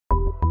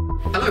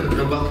Hello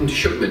and welcome to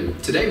Schuchmann.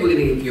 Today we're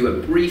going to give you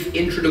a brief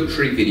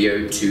introductory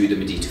video to the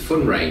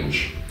madita-fun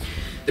range.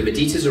 The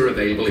Maditas are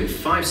available in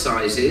 5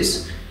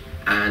 sizes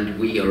and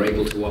we are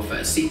able to offer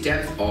a seat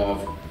depth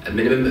of a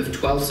minimum of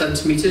 12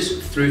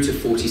 centimeters through to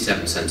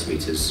 47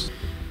 centimeters.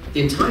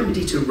 The entire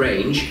Madita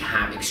range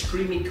have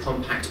extremely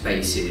compact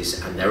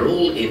bases and they're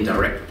all in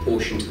direct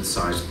proportion to the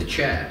size of the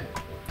chair.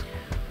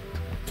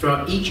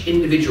 Throughout each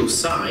individual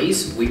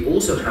size, we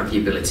also have the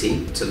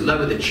ability to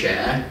lower the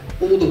chair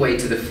all the way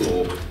to the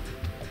floor.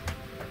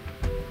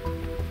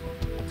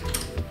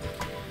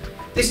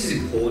 This is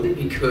important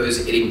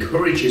because it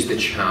encourages the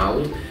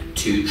child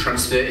to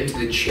transfer into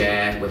the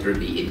chair, whether it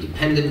be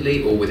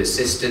independently or with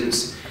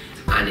assistance,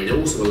 and it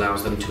also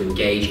allows them to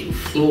engage in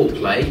floor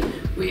play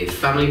with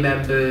family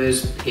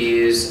members,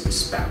 peers and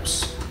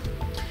spouse.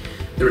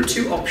 There are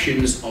 2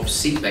 options of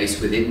seat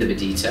base within the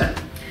Madita.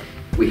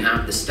 We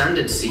have the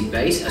standard seat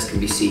base, as can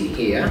be seen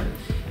here,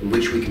 in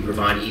which we can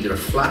provide either a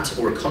flat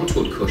or a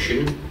contoured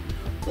cushion,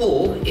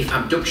 or if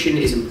abduction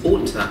is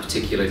important to that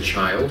particular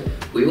child,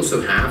 we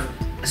also have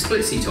a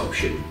split seat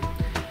option.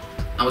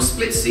 Our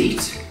split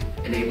seat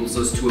enables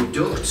us to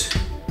abduct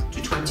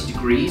to 20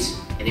 degrees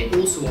and it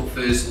also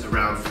offers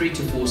around 3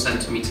 to 4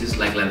 centimeters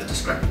leg length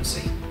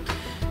discrepancy.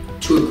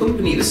 To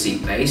accompany the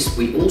seat base,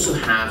 we also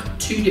have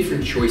 2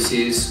 different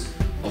choices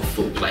of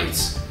foot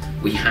plates.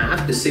 We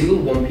have the single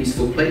one-piece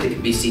foot plate that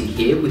can be seen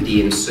here with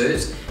the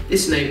inserts.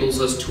 This enables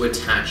us to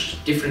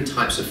attach different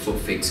types of foot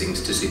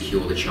fixings to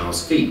secure the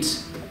child's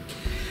feet.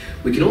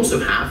 We can also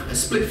have a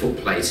split foot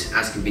plate,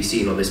 as can be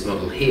seen on this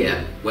model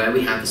here, where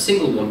we have the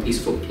single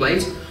one-piece foot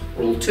plate,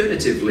 or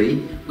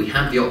alternatively, we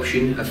have the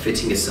option of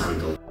fitting a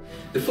sandal.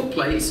 The foot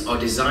plates are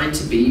designed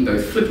to be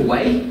both flip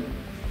away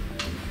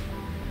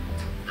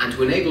and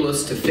to enable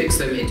us to fix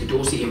them into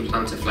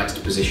dorsiflexion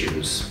flexed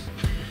positions.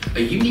 A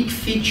unique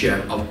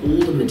feature of all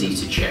the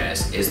Madita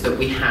chairs is that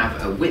we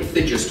have a width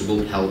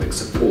adjustable pelvic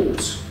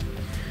support.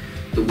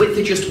 The width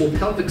adjustable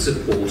pelvic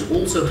support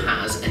also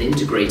has an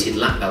integrated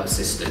lap belt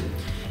system,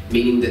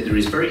 meaning that there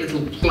is very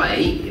little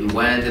play in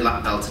where the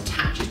lap belt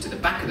attaches to the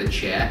back of the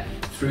chair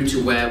through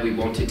to where we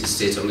want it to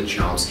sit on the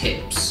child's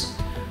hips.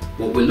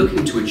 What we're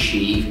looking to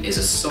achieve is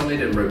a solid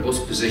and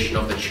robust position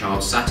of the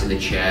child sat in the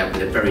chair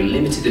with a very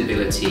limited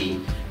ability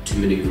to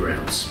manoeuvre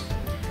out.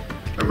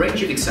 A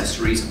range of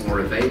accessories are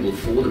available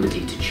for the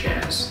Madita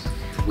chairs.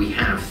 We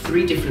have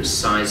 3 different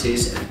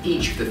sizes of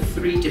each of the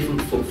 3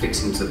 different foot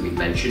fixings that we've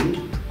mentioned.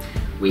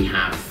 We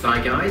have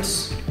thigh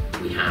guides,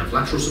 we have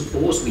lateral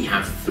supports, we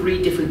have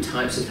 3 different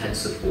types of head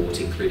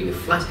support, including a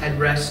flat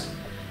headrest,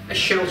 a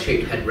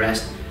shell-shaped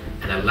headrest,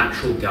 and a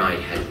lateral guide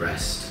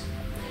headrest.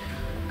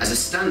 As a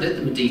standard,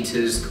 the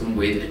Maditas come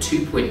with a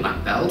 2-point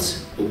lap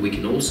belt, but we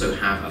can also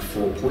have a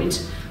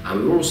 4-point,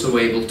 and we're also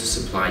able to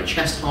supply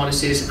chest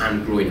harnesses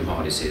and groin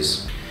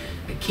harnesses.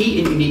 A key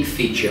and unique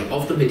feature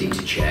of the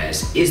Madita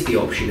chairs is the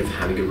option of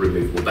having a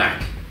removable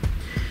back.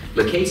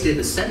 Located in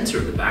the centre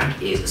of the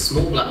back is a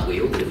small black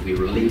wheel that if we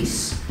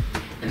release,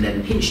 and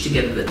then pinch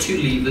together the 2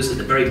 levers at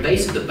the very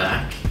base of the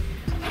back,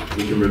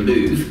 we can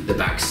remove the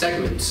back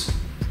segment.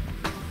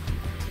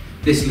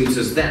 This leaves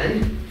us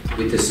then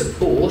with the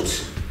support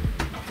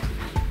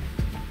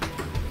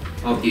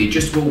of the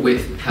adjustable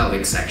width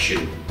pelvic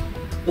section.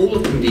 All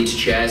of the Madita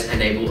chairs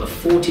enable a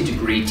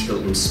 40-degree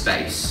tilt in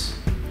space.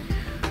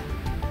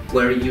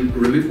 Where a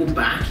removable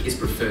back is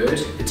preferred,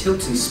 the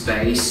tilt in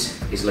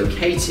space is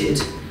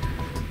located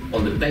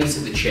on the base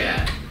of the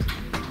chair.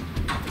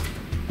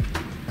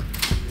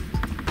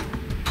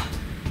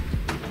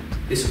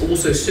 This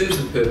also serves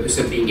the purpose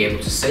of being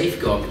able to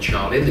safeguard the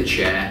child in the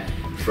chair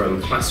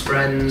from class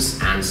friends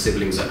and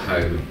siblings at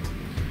home.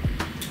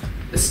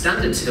 The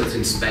standard tilt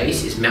in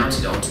space is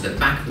mounted onto the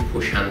back of the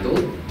push handle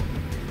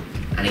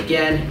and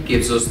again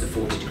gives us the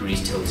 40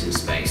 degrees tilt in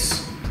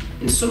space.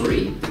 In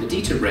summary, the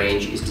Madita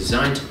range is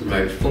designed to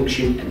promote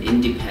function and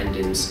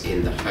independence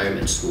in the home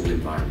and school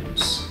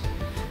environments.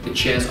 The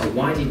chairs are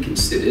widely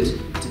considered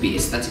to be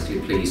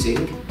aesthetically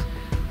pleasing,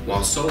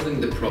 while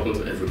solving the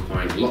problem of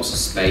requiring lots of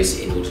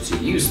space in order to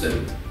use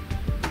them.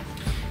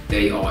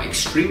 They are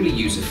extremely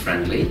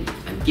user-friendly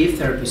and give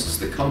therapists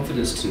the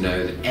confidence to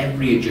know that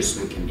every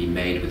adjustment can be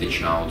made with a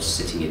child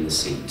sitting in the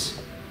seat.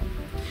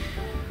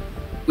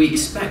 We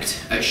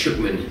expect at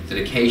Schuchmann that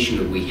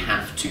occasionally we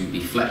have to be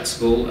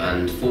flexible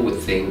and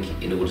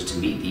forward-think in order to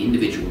meet the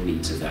individual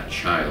needs of that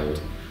child.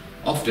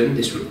 Often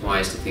this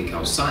requires to think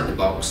outside the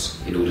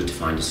box in order to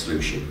find a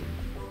solution.